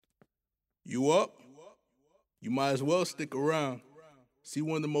You up? You might as well stick around. See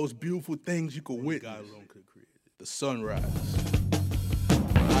one of the most beautiful things you could witness. The sunrise.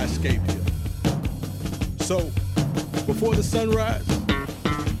 I escape here. So, before the sunrise,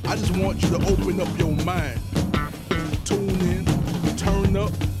 I just want you to open up your mind. Tune in, turn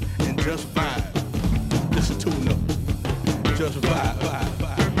up, and just vibe. Just tune up. Just vibe.